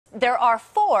There are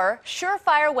 4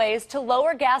 surefire ways to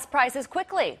lower gas prices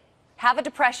quickly. Have a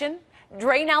depression,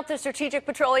 drain out the Strategic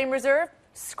Petroleum Reserve,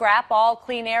 scrap all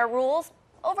clean air rules,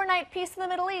 overnight peace in the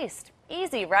Middle East.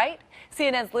 Easy, right?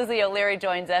 CNN's Lizzie O'Leary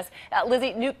joins us.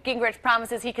 Lizzie, Newt Gingrich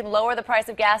promises he can lower the price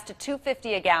of gas to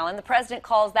 $2.50 a gallon. The president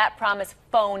calls that promise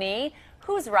phony.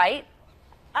 Who's right?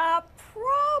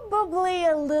 Probably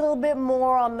a little bit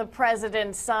more on the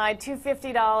president's side.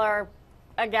 $2.50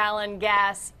 a gallon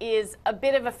gas is a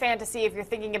bit of a fantasy if you're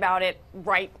thinking about it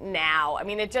right now. I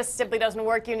mean, it just simply doesn't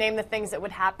work. You name the things that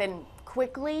would happen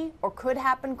quickly or could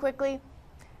happen quickly.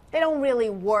 They don't really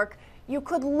work. You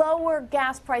could lower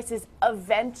gas prices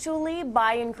eventually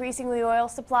by increasing the oil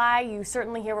supply. You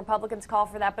certainly hear Republicans call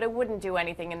for that, but it wouldn't do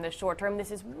anything in the short term.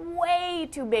 This is way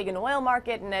too big an oil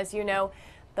market, and as you know,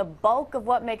 the bulk of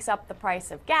what makes up the price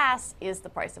of gas is the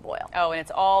price of oil. Oh, and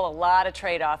it's all a lot of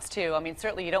trade-offs, too. I mean,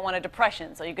 certainly you don't want a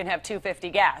depression, so you can have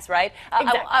 $2.50 gas, right?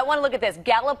 Exactly. I want to look at this.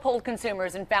 Gallup polled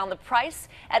consumers and found the price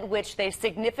at which they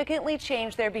significantly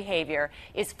changed their behavior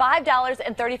is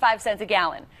 $5.35 a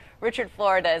gallon. Richard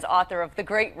Florida is author of The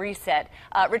Great Reset.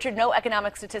 Richard, no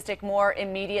economic statistic more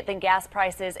immediate than gas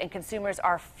prices, and consumers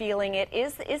are feeling it.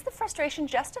 Is the frustration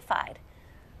justified?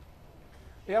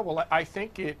 Yeah, well, I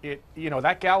think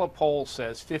that Gallup poll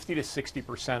says 50 to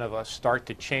 60% of us start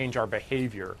to change our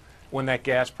behavior when that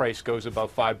gas price goes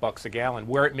above $5 a gallon,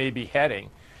 where it may be heading.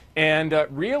 And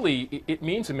really, it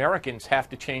means Americans have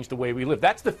to change the way we live.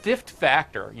 That's the 5th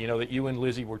factor, that you and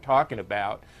Lizzie were talking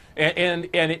about. And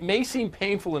it may seem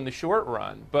painful in the short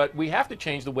run, but we have to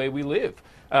change the way we live.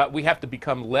 We have to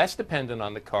become less dependent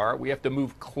on the car. We have to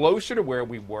move closer to where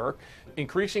we work.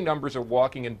 Increasing numbers are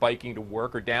walking and biking to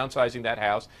work or downsizing that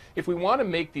house. If we want to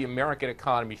make the American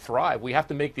economy thrive, we have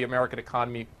to make the American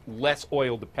economy less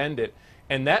oil dependent.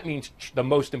 And that means the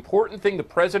most important thing the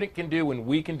president can do and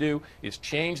we can do is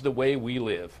change the way we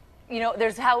live.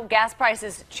 There's how gas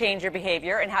prices change your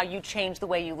behavior and how you change the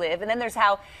way you live. And then there's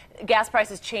how gas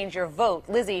prices change your vote.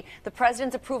 Lizzie, the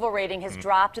president's approval rating has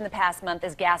dropped in the past month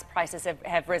as gas prices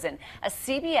have risen. A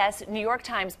CBS New York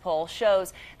Times poll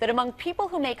shows that among people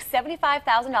who make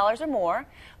 $75,000 or more,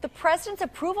 the president's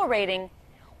approval rating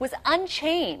was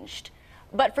unchanged.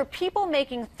 But for people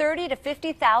making $30,000 to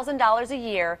 $50,000 a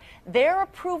year, their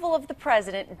approval of the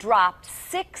president dropped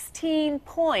 16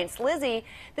 points. Lizzie,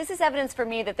 this is evidence for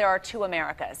me that there are 2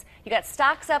 Americas. You got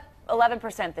stocks up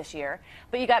 11% this year,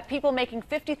 but you got people making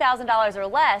 $50,000 or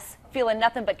less feeling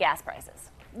nothing but gas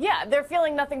prices. Yeah, they're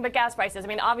feeling nothing but gas prices. I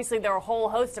mean, obviously, there are a whole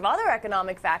host of other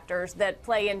economic factors that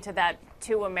play into that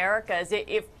 2 Americas.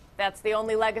 If that's the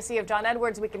only legacy of John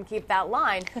Edwards, we can keep that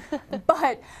line.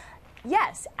 But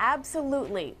yes,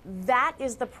 absolutely. That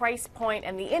is the price point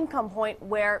and the income point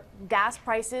where gas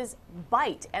prices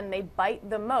bite, and they bite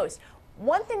the most.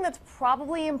 One thing that's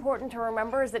probably important to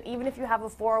remember is that even if you have a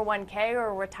 401k or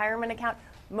a retirement account,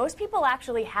 most people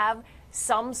actually have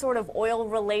some sort of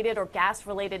oil-related or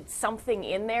gas-related something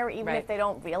in there, even if they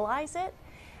don't realize it.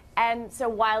 And so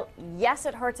while, yes,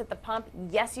 it hurts at the pump,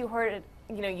 yes, you hurt it,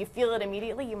 you feel it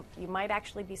immediately, you might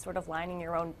actually be sort of lining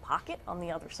your own pocket on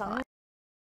the other side.